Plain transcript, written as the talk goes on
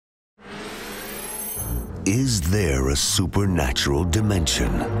Is there a supernatural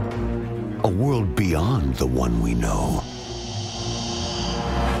dimension? A world beyond the one we know?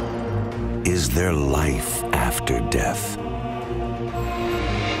 Is there life after death?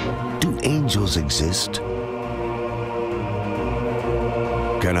 Do angels exist?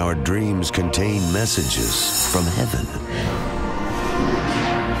 Can our dreams contain messages from heaven?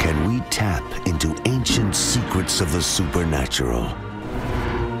 Can we tap into ancient secrets of the supernatural?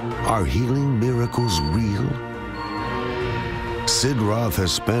 Are healing miracles real? Sid Roth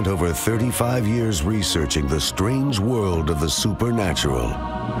has spent over 35 years researching the strange world of the supernatural.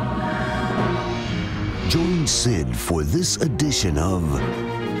 Join Sid for this edition of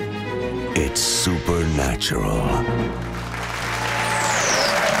It's Supernatural.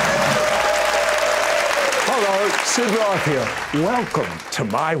 Hello, Sid Roth here. Welcome to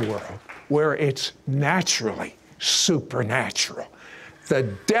my world where it's naturally supernatural. The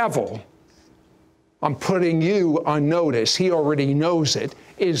devil, I'm putting you on notice, he already knows it,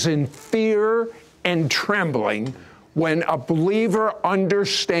 is in fear and trembling when a believer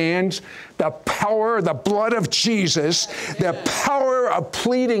understands the power, the blood of Jesus, the power of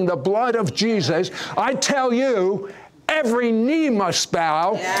pleading the blood of Jesus. I tell you, every knee must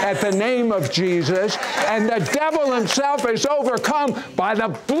bow at the name of Jesus, and the devil himself is overcome by the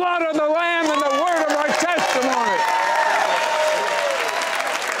blood of the Lamb and the word of our testimony.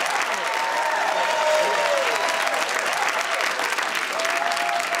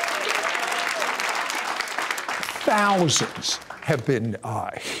 Thousands have been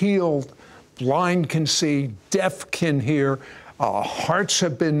healed, blind can see, deaf can hear, hearts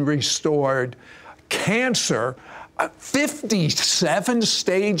have been restored. Cancer, 57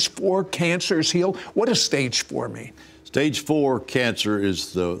 stage 4 cancers healed. What does stage 4 mean? Stage 4 cancer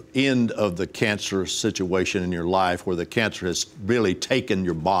is the end of the cancer situation in your life where the cancer has really taken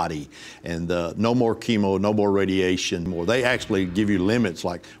your body, and no more chemo, no more radiation. They actually give you limits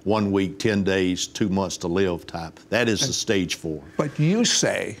like 1 week, 10 days, 2 months to live type. That is the stage 4. But you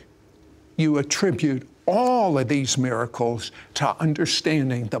say you attribute all of these miracles to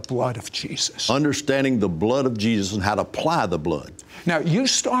understanding the blood of Jesus. Understanding the blood of Jesus and how to apply the blood. Now, you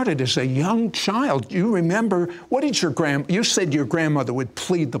started as a young child. You remember, what did you said your grandmother would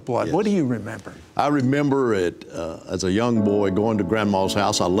plead the blood. Yes. What do you remember? I remember it as a young boy going to Grandma's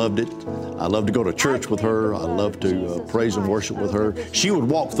house. I loved it. I loved to go to church with her. I loved to praise and worship with her. She would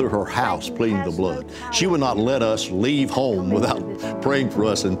walk through her house pleading the blood. She would not let us leave home without praying for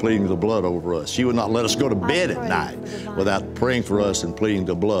us and pleading the blood over us. She would not let us go to bed at night without praying for us and pleading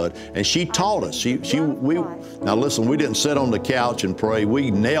the blood. And she taught us. Now listen, we didn't sit on the couch and pray. We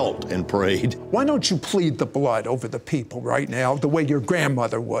knelt and prayed. Why don't you plead the blood over the people right now the way your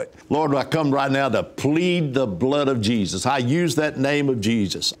grandmother would? Lord, I come right now to plead the blood of Jesus. I use that name of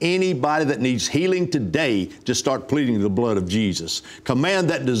Jesus. Anybody that needs healing today, just start pleading the blood of Jesus. Command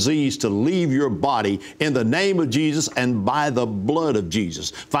that disease to leave your body in the name of Jesus and by the blood of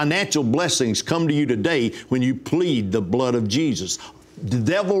Jesus. Financial blessings come to you today when you plead the blood of Jesus. The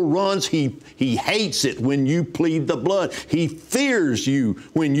devil runs, he hates it when you plead the blood. He fears you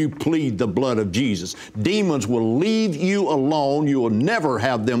when you plead the blood of Jesus. Demons will leave you alone. You will never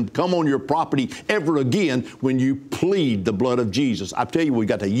have them come on your property ever again when you plead the blood of Jesus. I tell you, we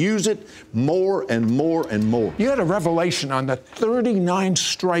got to use it more and more and more. You had a revelation on the 39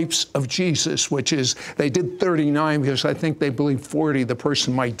 stripes of Jesus, which is, they did 39 because I think they believe 40 the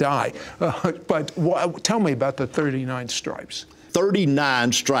person might die. But tell me about the 39 stripes.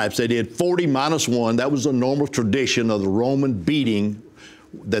 39 stripes. They did 40 minus 1. That was a normal tradition of the Roman beating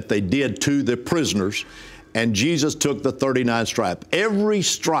that they did to the prisoners. And Jesus took the 39 stripe. Every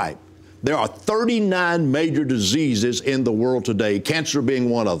stripe, there are 39 major diseases in the world today, cancer being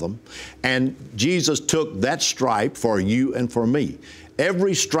one of them. And Jesus took that stripe for you and for me.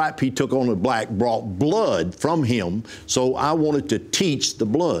 Every stripe he took on the back brought blood from him, so I wanted to teach the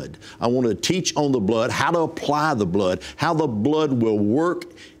blood. I wanted to teach on the blood, how to apply the blood, how the blood will work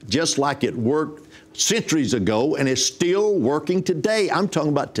just like it worked centuries ago, and it's still working today. I'm talking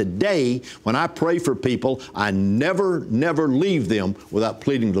about today. When I pray for people, I never leave them without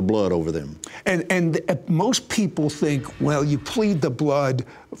pleading the blood over them. And most people think, well, you plead the blood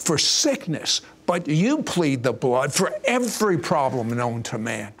for sickness, but you plead the blood for every problem known to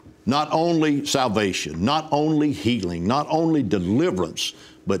man. Not only salvation, not only healing, not only deliverance,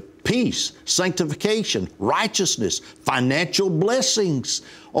 but peace, sanctification, righteousness, financial blessings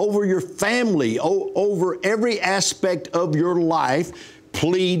over your family, over every aspect of your life.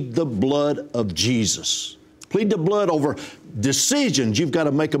 Plead the blood of Jesus. Plead the blood over decisions you've got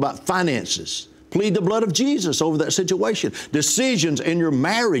to make about finances. plead the blood of Jesus over that situation. Decisions in your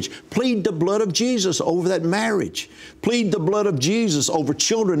marriage, plead the blood of Jesus over that marriage. Plead the blood of Jesus over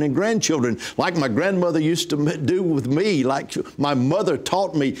children and grandchildren, like my grandmother used to do with me, like my mother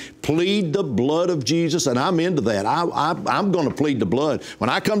taught me. Plead the blood of Jesus, and I'm into that. I'm going to plead the blood. When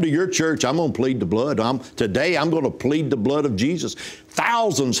I come to your church, I'm going to plead the blood. Today, I'm going to plead the blood of Jesus.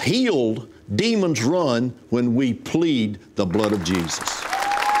 Thousands healed, demons run when we plead the blood of Jesus.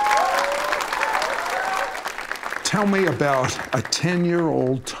 Tell me about a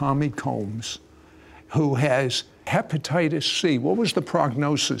 10-year-old Tommy Combs who has hepatitis C. What was the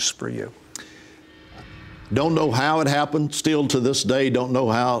prognosis for you? Don't know how it happened. Still to this day, don't know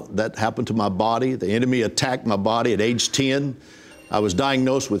how that happened to my body. The enemy attacked my body at age 10. I was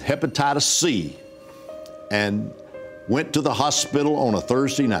diagnosed with hepatitis C and went to the hospital on a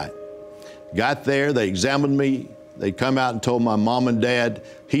Thursday night. Got there, they examined me. They come out and told my mom and dad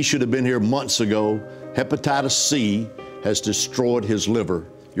he should have been here months ago. Hepatitis C has destroyed his liver.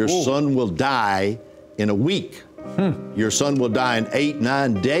 Your son will die in a week. Your son will die in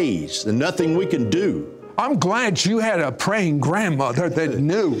 8-9 days. There's nothing we can do. I'm glad you had a praying grandmother that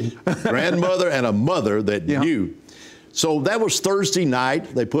knew. Grandmother and a mother that knew. So that was Thursday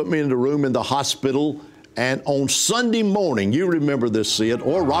night. They put me in the room in the hospital. And on Sunday morning, you remember this, Sid,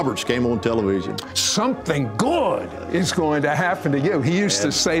 Oral Roberts came on television. Something good is going to happen to you. He used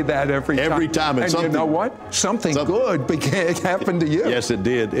to say that every time. Every time. And you know what? Something good happened to you. Yes, it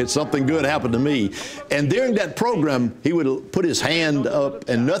did. Something good happened to me. And during that program, he would put his hand up,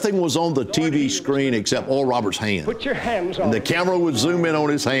 and nothing was on the TV screen except Oral Roberts' hand. Put your hands on. And the camera would zoom in on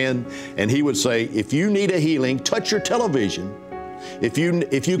his hand, and he would say, if you need a healing, touch your television. If you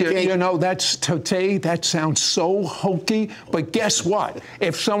can't... You know, that sounds so hokey, but guess what?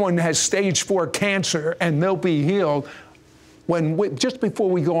 If someone has stage 4 cancer and they'll be healed, just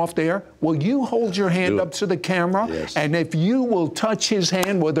before we go off the air, will you hold your hand up to the camera? Yes. And if you will touch his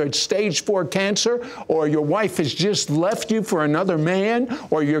hand, whether it's stage 4 cancer, or your wife has just left you for another man,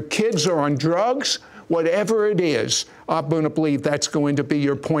 or your kids are on drugs, whatever it is, I'm going to believe that's going to be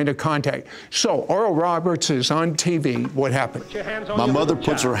your point of contact. So Oral Roberts is on TV. What happened? My mother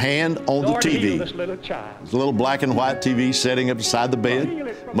puts her hand on the TV. It's a little black and white TV sitting up beside the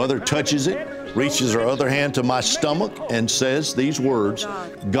bed. Mother touches it, reaches her other hand to my stomach, and says these words,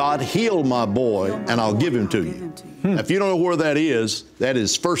 God heal my boy, and I'll give him to you. Now, if you don't know where that is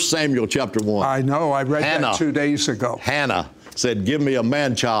 1 Samuel chapter 1. I know. I read that 2 days ago. Hannah said, give me a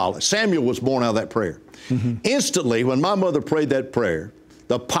man-child. Samuel was born out of that prayer. Instantly, when my mother prayed that prayer,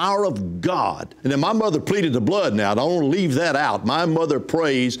 the power of God, and then my mother pleaded the blood now. I don't want to leave that out. My mother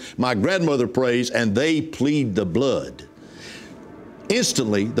prays, my grandmother prays, and they plead the blood.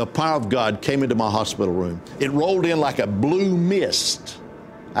 Instantly, the power of God came into my hospital room. It rolled in like a blue mist.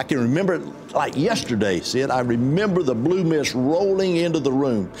 I can remember it like yesterday, Sid. I remember the blue mist rolling into the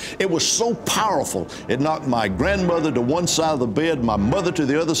room. It was so powerful. It knocked my grandmother to one side of the bed, my mother to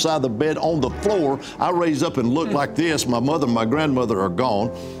the other side of the bed on the floor. I raised up and looked like this. My mother and my grandmother are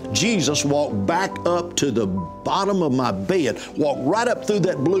gone. Jesus walked back up to the bottom of my bed, walked right up through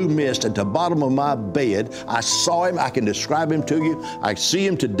that blue mist at the bottom of my bed. I saw him. I can describe him to you. I see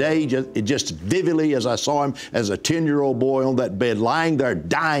him today just vividly as I saw him as a 10-year-old boy on that bed, lying there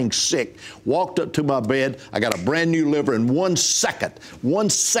dying sick. Walked up to my bed. I got a brand new liver in 1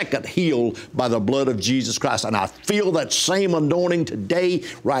 second healed by the blood of Jesus Christ. And I feel that same anointing today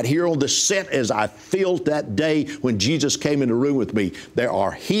right here on the set as I felt that day when Jesus came in the room with me. There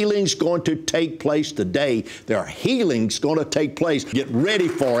are healings going to take place today. There are healings going to take place. Get ready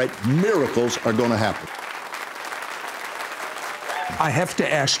for it. Miracles are going to happen. I have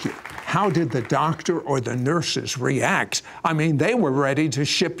to ask you, how did the doctor or the nurses react? I mean, they were ready to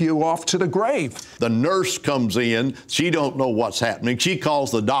ship you off to the grave. The nurse comes in. She don't know what's happening. She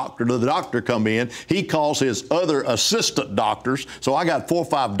calls the doctor. The doctor come in. He calls his other assistant doctors. So I got 4 or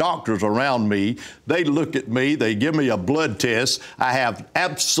 5 doctors around me. They look at me. They give me a blood test. I have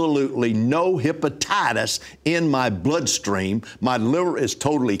absolutely no hepatitis in my bloodstream. My liver is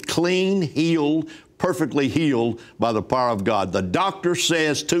totally clean, healed, perfectly healed by the power of God. The doctor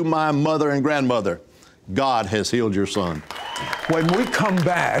says to my mother and grandmother, God has healed your son. When we come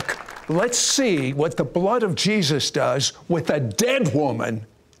back, let's see what the blood of Jesus does with a dead woman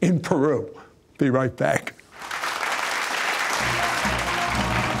in Peru. Be right back.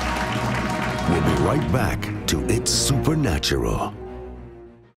 We'll be right back to It's Supernatural.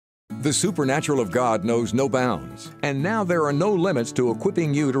 The supernatural of God knows no bounds, and now there are no limits to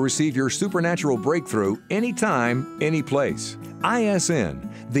equipping you to receive your supernatural breakthrough anytime, any place. ISN,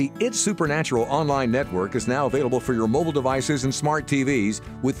 The It's Supernatural online network is now available for your mobile devices and smart TVs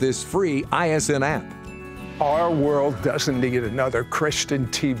with this free ISN app. Our world doesn't need another Christian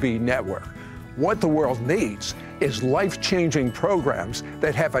TV network. What the world needs is life-changing programs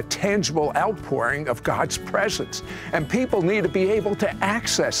that have a tangible outpouring of God's presence. And people need to be able to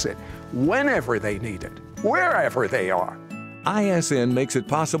access it whenever they need it, wherever they are. ISN makes it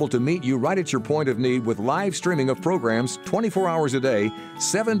possible to meet you right at your point of need with live streaming of programs 24 hours a day,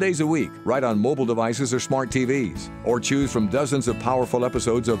 7 days a week, right on mobile devices or smart TVs. Or choose from dozens of powerful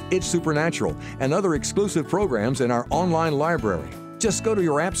episodes of It's Supernatural and other exclusive programs in our online library. Just go to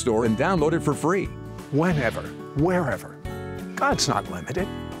your app store and download it for free. Whenever, wherever. God's not limited,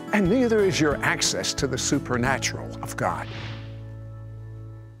 and neither is your access to the supernatural of God.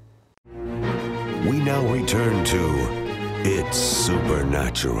 We now return to It's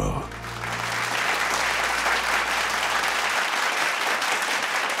Supernatural.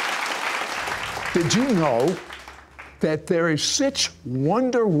 Did you know that there is such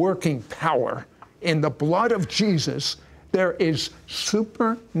wonder-working power in the blood of Jesus? There is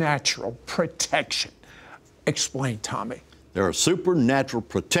supernatural protection. Explain, Tommy. There are supernatural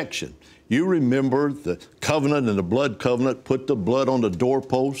protection. You remember the covenant and the blood covenant, put the blood on the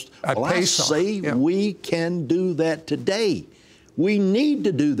doorpost. Well, I say we can do that today. We need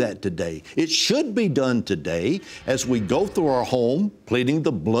to do that today. It should be done today as we go through our home, pleading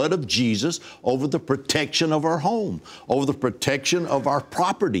the blood of Jesus over the protection of our home, over the protection of our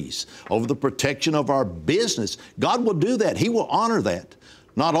properties, over the protection of our business. God will do that. He will honor that.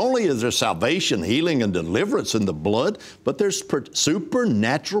 Not only is there salvation, healing, and deliverance in the blood, but there's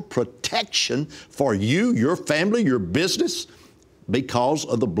supernatural protection for you, your family, your business, because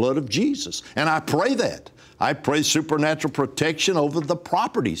of the blood of Jesus. And I pray that. I pray supernatural protection over the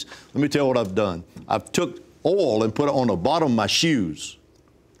properties. Let me tell you what I've done. I've took oil and put it on the bottom of my shoes,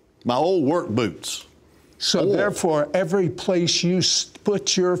 my old work boots. So therefore, every place you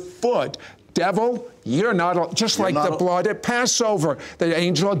put your foot, devil, you're not, just like the blood at Passover, the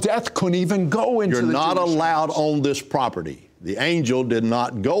angel of death couldn't even go into the Jewish house. You're not allowed on this property. The angel did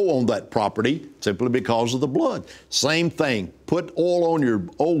not go on that property simply because of the blood. Same thing. Put oil on your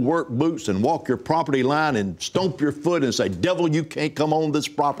old work boots and walk your property line and stomp your foot and say, devil, you can't come on this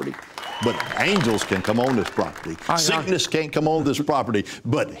property. But angels can come on this property. Sickness can't come on this property,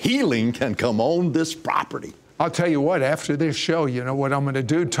 but healing can come on this property. I'll tell you what, after this show, you know what I'm going to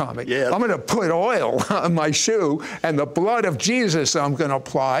do, Tommy? Yeah. I'm going to put oil on my shoe and the blood of Jesus I'm going to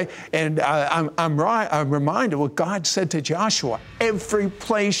apply. And I'm reminded what God said to Joshua. Every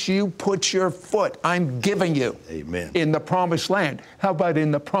place you put your foot, I'm giving you. Amen. In the promised land. How about in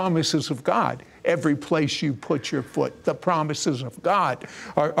the promises of God? Every place you put your foot, the promises of God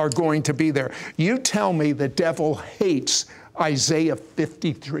are going to be there. You tell me the devil hates Isaiah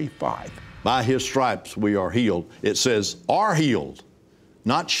 53:5. By His stripes we are healed. It says, are healed.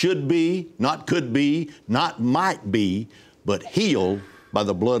 Not should be, not could be, not might be, but healed by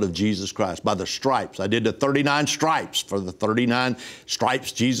the blood of Jesus Christ, by the stripes. I did the 39 stripes for the 39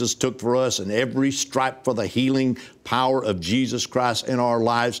 stripes Jesus took for us, and every stripe for the healing power of Jesus Christ in our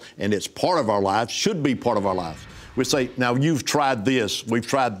lives, and it's part of our lives, should be part of our lives. We say, now you've tried this, we've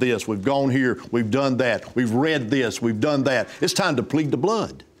gone here, we've done that, we've read this, we've done that. It's time to plead the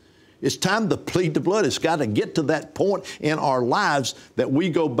blood. It's time to plead the blood. It's got to get to that point in our lives that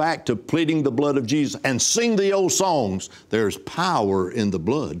we go back to pleading the blood of Jesus and sing the old songs. There's power in the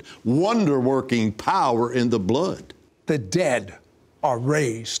blood, wonder-working power in the blood. The dead are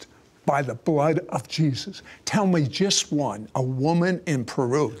raised by the blood of Jesus. Tell me just one, a woman in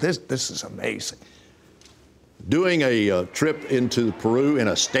Peru. This is amazing. Doing a trip into Peru in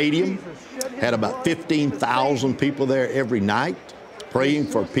a stadium, had about 15,000 people there every night. Praying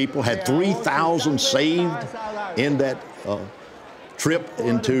for people, had 3,000 saved in that trip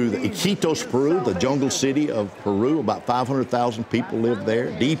into the Iquitos, Peru, the jungle city of Peru. About 500,000 people live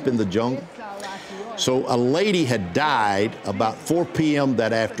there, deep in the jungle. So a lady had died about 4 p.m.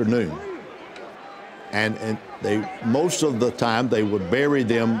 that afternoon. And most of the time they would bury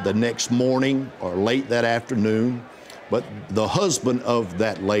them the next morning or late that afternoon. But the husband of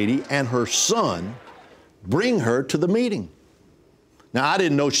that lady and her son bring her to the meeting. Now, I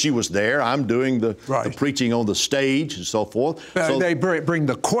didn't know she was there. I'm doing the preaching on the stage and so forth. So they bring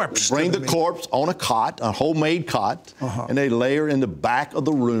the corpse. Bring the corpse on a cot, a homemade cot, and they lay her in the back of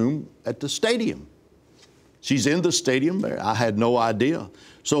the room at the stadium. She's in the stadium there. I had no idea.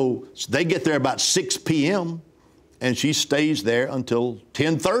 So they get there about 6 p.m., and she stays there until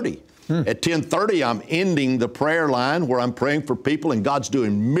 10:30. At 10:30, I'm ending the prayer line where I'm praying for people, and God's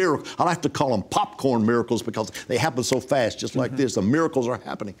doing miracles. I like to call them popcorn miracles because they happen so fast, just like this. The miracles are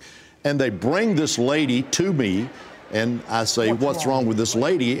happening. And they bring this lady to me, and I say, what's wrong with this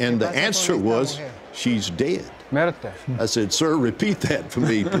lady? And the answer was, she's dead. I said, sir, repeat that for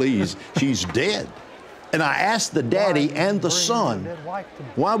me, please. She's dead. And I asked the daddy and the son,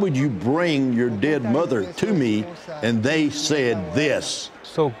 why would you bring your dead mother to me? And they said this.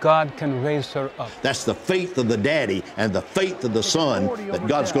 So God can raise her up. That's the faith of the daddy and the faith of the son that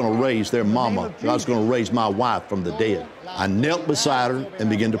God's going to raise their mama. God's going to raise my wife from the dead. I knelt beside her and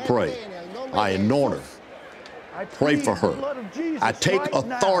began to pray. I anoint her. Pray for her. I take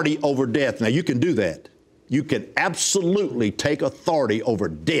authority over death. Now, you can do that. You can absolutely take authority over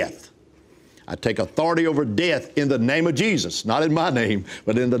death. I take authority over death in the name of Jesus, not in my name,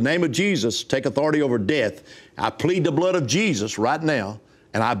 but in the name of Jesus, take authority over death. I plead the blood of Jesus right now,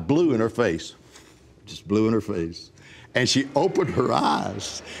 and I blew in her face, just blew in her face. And she opened her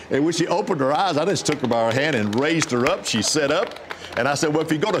eyes. And when she opened her eyes, I just took her by her hand and raised her up. She sat up, and I said, well,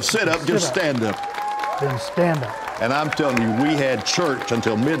 if you're going to sit up, just stand up. Then stand up. And I'm telling you, we had church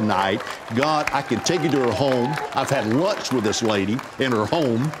until midnight. God, I can take you to her home. I've had lunch with this lady in her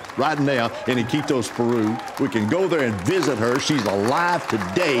home right now in Iquitos, Peru. We can go there and visit her. She's alive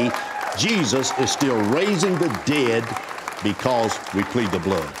today. Jesus is still raising the dead because we plead the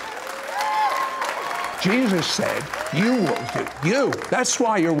blood. Jesus said, you will do. You. That's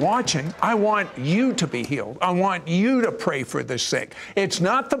why you're watching. I want you to be healed. I want you to pray for the sick. It's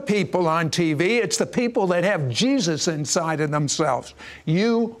not the people on TV. It's the people that have Jesus inside of themselves.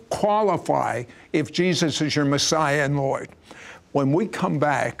 You qualify if Jesus is your Messiah and Lord. When we come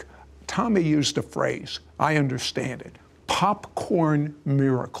back, Tommy used a phrase. I understand it. Popcorn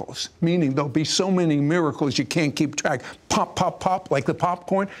miracles, meaning there'll be so many miracles you can't keep track. Pop, pop, pop, like the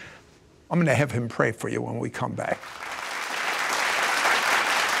popcorn. I'm going to have him pray for you when we come back.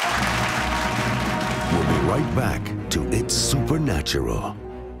 We'll be right back to It's Supernatural.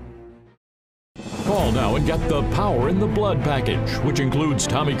 Call now and get the Power in the Blood package, which includes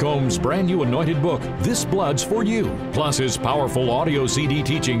Tommy Combs' brand new anointed book, This Blood's for You, plus his powerful audio CD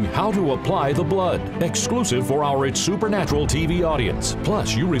teaching How to Apply the Blood, exclusive for our It's Supernatural TV audience.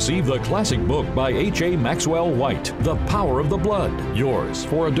 Plus, you receive the classic book by H.A. Maxwell White, The Power of the Blood, yours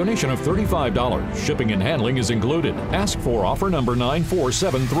for a donation of $35. Shipping and handling is included. Ask for offer number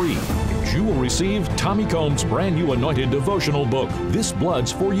 9473. You will receive Tommy Combs' brand new anointed devotional book, This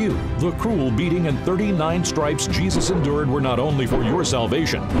Blood's for You. The cruel beating and 39 stripes Jesus endured were not only for your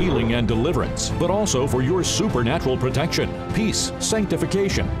salvation, healing, and deliverance, but also for your supernatural protection, peace,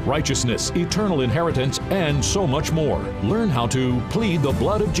 sanctification, righteousness, eternal inheritance, and so much more. Learn how to plead the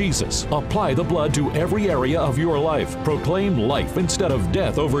blood of Jesus, apply the blood to every area of your life, proclaim life instead of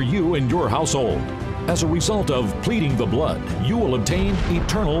death over you and your household. As a result of pleading the blood, you will obtain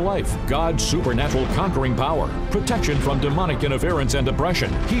eternal life, God's supernatural conquering power, protection from demonic interference and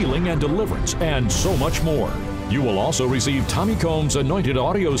oppression, healing and deliverance, and so much more. You will also receive Tommy Combs' anointed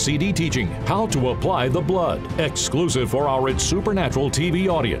audio CD teaching, How to Apply the Blood, exclusive for our It's Supernatural TV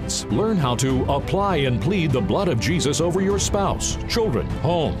audience. Learn how to apply and plead the blood of Jesus over your spouse, children,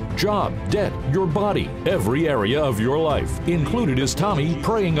 home, job, debt, your body, every area of your life. Included is Tommy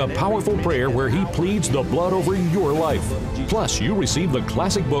praying a powerful prayer where he pleads the blood over your life. Plus, you receive the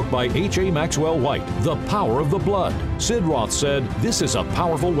classic book by H.A. Maxwell White, The Power of the Blood. Sid Roth said, this is a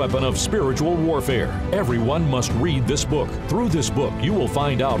powerful weapon of spiritual warfare. Everyone must read this book. Through this book, you will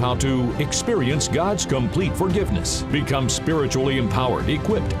find out how to experience God's complete forgiveness, become spiritually empowered,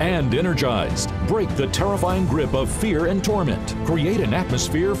 equipped, and energized, break the terrifying grip of fear and torment, create an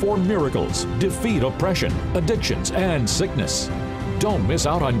atmosphere for miracles, defeat oppression, addictions, and sickness. Don't miss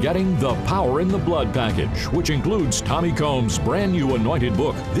out on getting the Power in the Blood package, which includes Tommy Combs' brand new anointed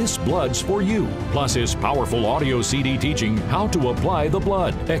book, This Blood's for You, plus his powerful audio CD teaching, How to Apply the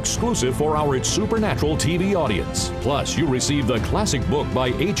Blood, exclusive for our It's Supernatural TV audience. Plus, you receive the classic book by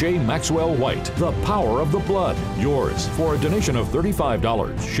H.A. Maxwell White, The Power of the Blood, yours for a donation of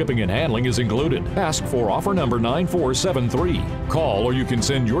 $35. Shipping and handling is included. Ask for offer number 9473. Call or you can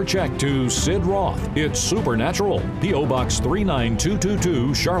send your check to Sid Roth. It's Supernatural, P.O. Box 39222,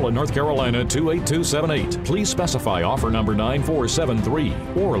 Charlotte, North Carolina 28278. Please specify offer number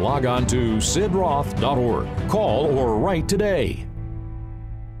 9473 or log on to sidroth.org. Call or write today.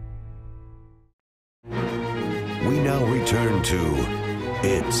 We now return to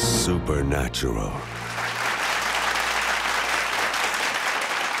It's Supernatural.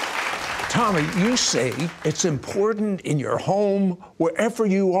 Tommy, you say it's important in your home, wherever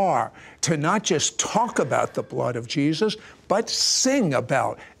you are, to not just talk about the blood of Jesus, but sing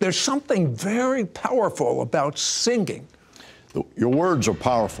about. There's something very powerful about singing. Your words are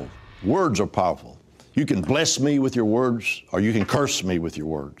powerful. Words are powerful. You can bless me with your words, or you can curse me with your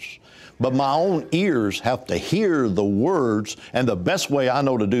words. But my own ears have to hear the words, and the best way I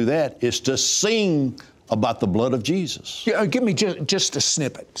know to do that is to sing about the blood of Jesus. Yeah, give me just a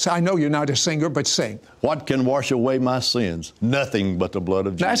snippet. So I know you're not a singer, but sing. What can wash away my sins? Nothing but the blood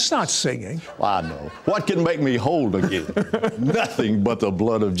of Jesus. That's not singing. Well, I know. What can make me whole again? Nothing but the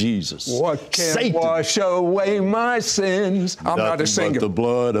blood of Jesus. What can Satan. wash away my sins? I'm not a singer. But the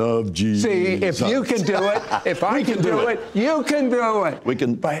blood of Jesus. See, if you can do it, if I can do it, you can do it. We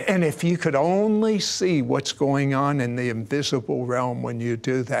can. And if you could only see what's going on in the invisible realm when you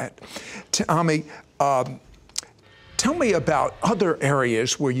do that. Tommy, tell me about other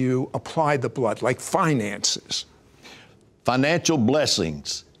areas where you apply the blood, like finances. Financial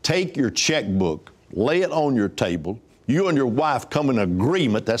blessings. Take your checkbook, lay it on your table. You and your wife come in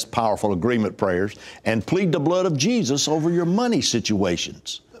agreement, that's powerful agreement prayers, and plead the blood of Jesus over your money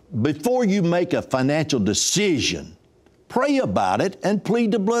situations. Before you make a financial decision, pray about it and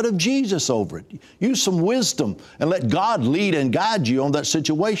plead the blood of Jesus over it. Use some wisdom and let God lead and guide you on that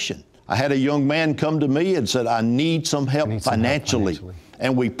situation. I had a young man come to me and said, I need some help financially.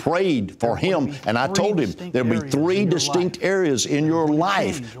 And we prayed for him, and I told him there'll be 3 distinct areas in your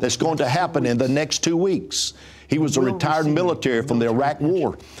life that's going to happen in the next 2 weeks. He was a retired military from the Iraq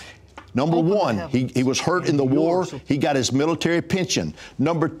War. Number 1, he was hurt in the war. He got his military pension.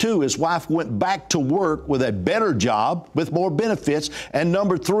 Number 2, his wife went back to work with a better job with more benefits. And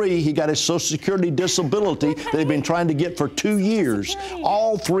number 3, he got his Social Security disability that he'd been trying to get for 2 years.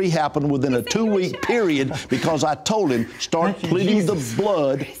 All 3 happened within a 2-week period because I told him, start pleading the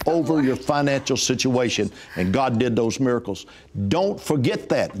blood over your financial situation. And God did those miracles. Don't forget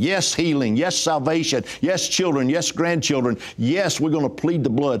that. Yes, healing. Yes, salvation. Yes, children. Yes, grandchildren. Yes, we're going to plead the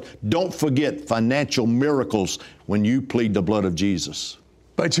blood. Don't forget financial miracles when you plead the blood of Jesus.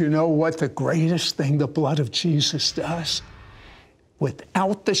 But you know what the greatest thing the blood of Jesus does?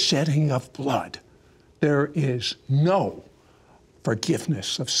 Without the shedding of blood, there is no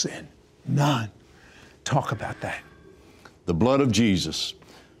forgiveness of sin. None. Talk about that. The blood of Jesus.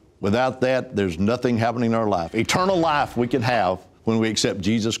 Without that, there's nothing happening in our life. Eternal life we can have when we accept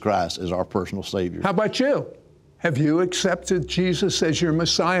Jesus Christ as our personal Savior. How about you? Have you accepted Jesus as your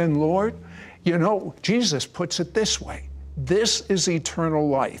Messiah and Lord? You know, Jesus puts it this way. This is eternal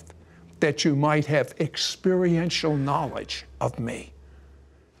life, that you might have experiential knowledge of me.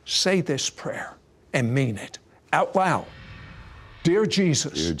 Say this prayer and mean it out loud. Dear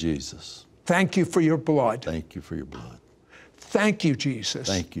Jesus. Dear Jesus. Thank you for your blood. Thank you for your blood. Thank you, Jesus.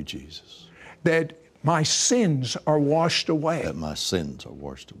 Thank you, Jesus. That my sins are washed away. That my sins are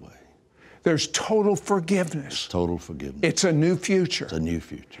washed away. There's total forgiveness. Total forgiveness. It's a new future. It's a new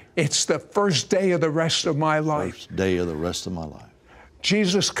future. It's the first day of the rest of my life. First day of the rest of my life.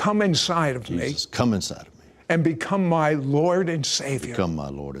 Jesus, come inside of me. Jesus, come inside of me. And become my Lord and Savior. Become my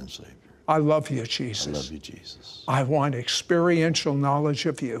Lord and Savior. I love you, Jesus. I love you, Jesus. I want experiential knowledge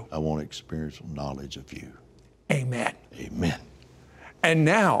of you. I want experiential knowledge of you. Amen. Amen. And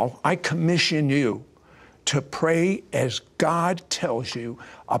now I commission you to pray as God tells you,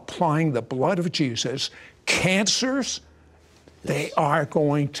 applying the blood of Jesus. Cancers, they are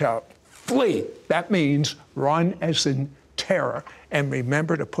going to flee. That means run as in terror. And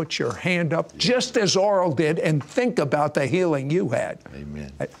remember to put your hand up just as Oral did and think about the healing you had.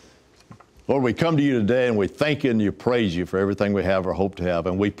 Amen. Lord, we come to you today and we thank you and you praise you for everything we have or hope to have,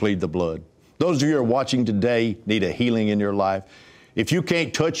 and we plead the blood. Those of you who are watching today need a healing in your life. If you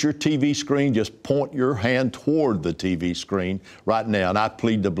can't touch your TV screen, just point your hand toward the TV screen right now, and I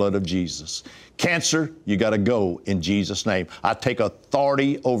plead the blood of Jesus. Cancer, you got to go in Jesus' name. I take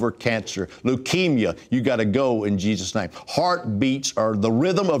authority over cancer. Leukemia, you got to go in Jesus' name. Heartbeats, or the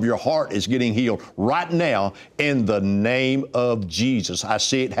rhythm of your heart is getting healed right now in the name of Jesus. I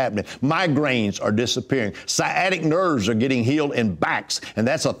see it happening. Migraines are disappearing. Sciatic nerves are getting healed in backs, and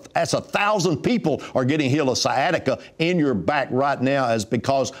that's 1,000 people are getting healed of sciatica in your back right now, as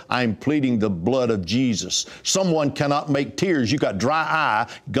because I'm pleading the blood of Jesus. Someone cannot make tears. You got dry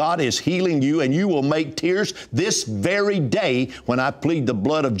eye. God is healing you, and you will make tears this very day when I plead the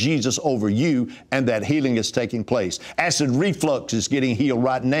blood of Jesus over you, and that healing is taking place. Acid reflux is getting healed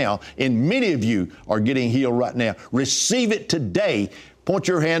right now, and many of you are getting healed right now. Receive it today. Point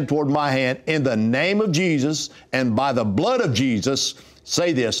your hand toward my hand in the name of Jesus, and by the blood of Jesus,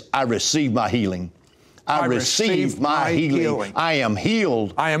 say this: I receive my healing. I receive my healing. I am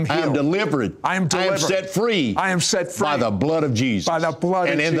healed. I am healed. I am delivered. I am delivered. I am set free. I am set free. By the blood of Jesus. By the blood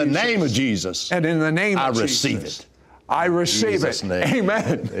of Jesus. And in the name of Jesus. And in the name of Jesus. I receive it. I receive it. Name.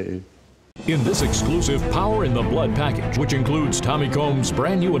 Amen. In this exclusive Power in the Blood package, which includes Tommy Combs'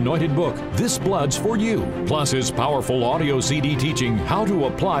 brand new anointed book, This Blood's for You, plus his powerful audio CD teaching How to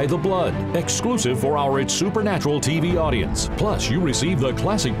Apply the Blood, exclusive for our It's Supernatural TV audience. Plus, you receive the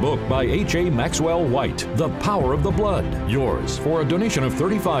classic book by H.A. Maxwell White, The Power of the Blood, yours for a donation of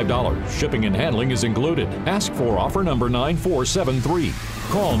 $35. Shipping and handling is included. Ask for offer number 9473.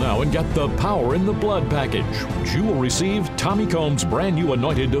 Call now and get the Power in the Blood package, which you will receive Tommy Combs' brand new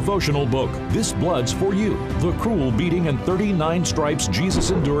anointed devotional book, This Blood's for You. The cruel beating and 39 stripes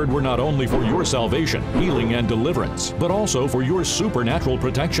Jesus endured were not only for your salvation, healing, and deliverance, but also for your supernatural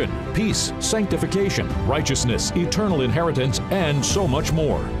protection, peace, sanctification, righteousness, eternal inheritance, and so much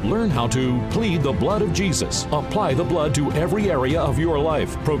more. Learn how to plead the blood of Jesus, apply the blood to every area of your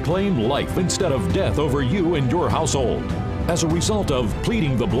life, proclaim life instead of death over you and your household. As a result of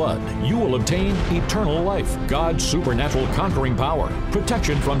pleading the blood, you will obtain eternal life, God's supernatural conquering power,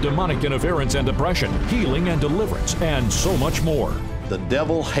 protection from demonic interference and oppression, healing and deliverance, and so much more. The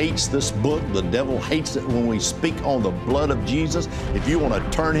devil hates this book. The devil hates it when we speak on the blood of Jesus. If you want to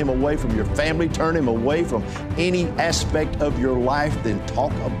turn him away from your family, turn him away from any aspect of your life, then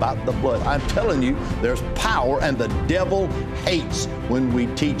talk about the blood. I'm telling you, there's power, and the devil hates when we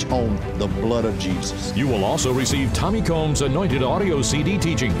teach on the blood of Jesus. You will also receive Tommy Combs' anointed audio CD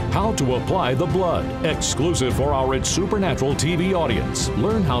teaching, How to Apply the Blood, exclusive for our It's Supernatural TV audience.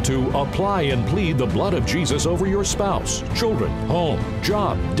 Learn how to apply and plead the blood of Jesus over your spouse, children, home,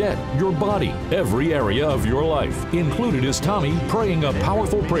 job, debt, your body, every area of your life. Included is Tommy praying a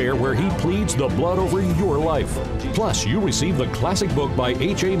powerful prayer where he pleads the blood over your life. Plus, you receive the classic book by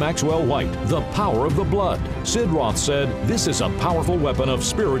H.A. Maxwell White, The Power of the Blood. Sid Roth said, "This is a powerful weapon of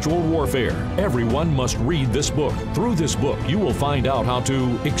spiritual warfare. Everyone must read this book. Through this book, you will find out how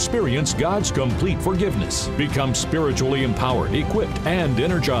to experience God's complete forgiveness, become spiritually empowered, equipped, and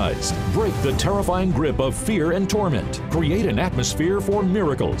energized, break the terrifying grip of fear and torment, create an atmosphere for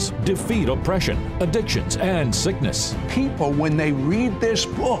miracles, defeat oppression, addictions, and sickness." People, when they read this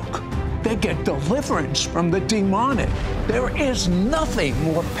book, they get deliverance from the demonic. There is nothing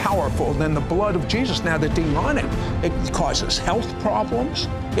more powerful than the blood of Jesus. Now, the demonic, it causes health problems,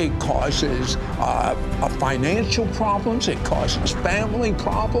 it causes financial problems, it causes family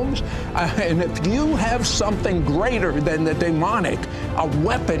problems. And if you have something greater than the demonic, a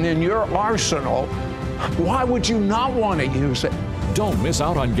weapon in your arsenal, why would you not want to use it? Don't miss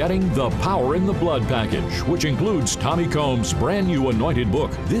out on getting the Power in the Blood package, which includes Tommy Combs' brand new anointed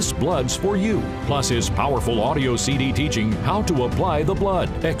book, This Blood's for You, plus his powerful audio CD teaching, How to Apply the Blood,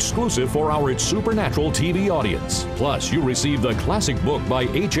 exclusive for our It's Supernatural TV audience. Plus, you receive the classic book by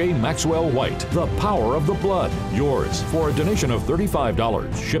H.A. Maxwell White, The Power of the Blood, yours for a donation of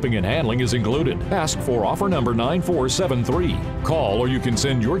 $35. Shipping and handling is included. Ask for offer number 9473. Call or you can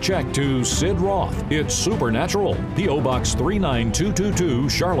send your check to Sid Roth. It's Supernatural, P.O. Box 39222,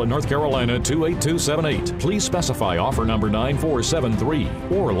 Charlotte, North Carolina 28278. Please specify offer number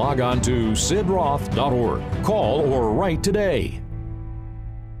 9473 or log on to sidroth.org. Call or write today.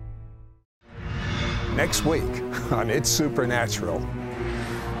 Next week on It's Supernatural.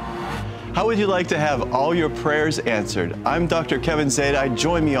 How would you like to have all your prayers answered? I'm Dr. Kevin Zadai.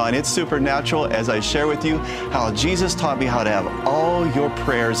 Join me on It's Supernatural as I share with you how Jesus taught me how to have all your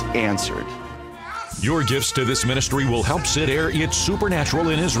prayers answered. Your gifts to this ministry will help Sid air It's Supernatural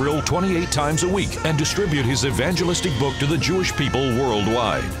in Israel 28 times a week and distribute his evangelistic book to the Jewish people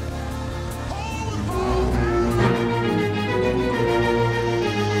worldwide.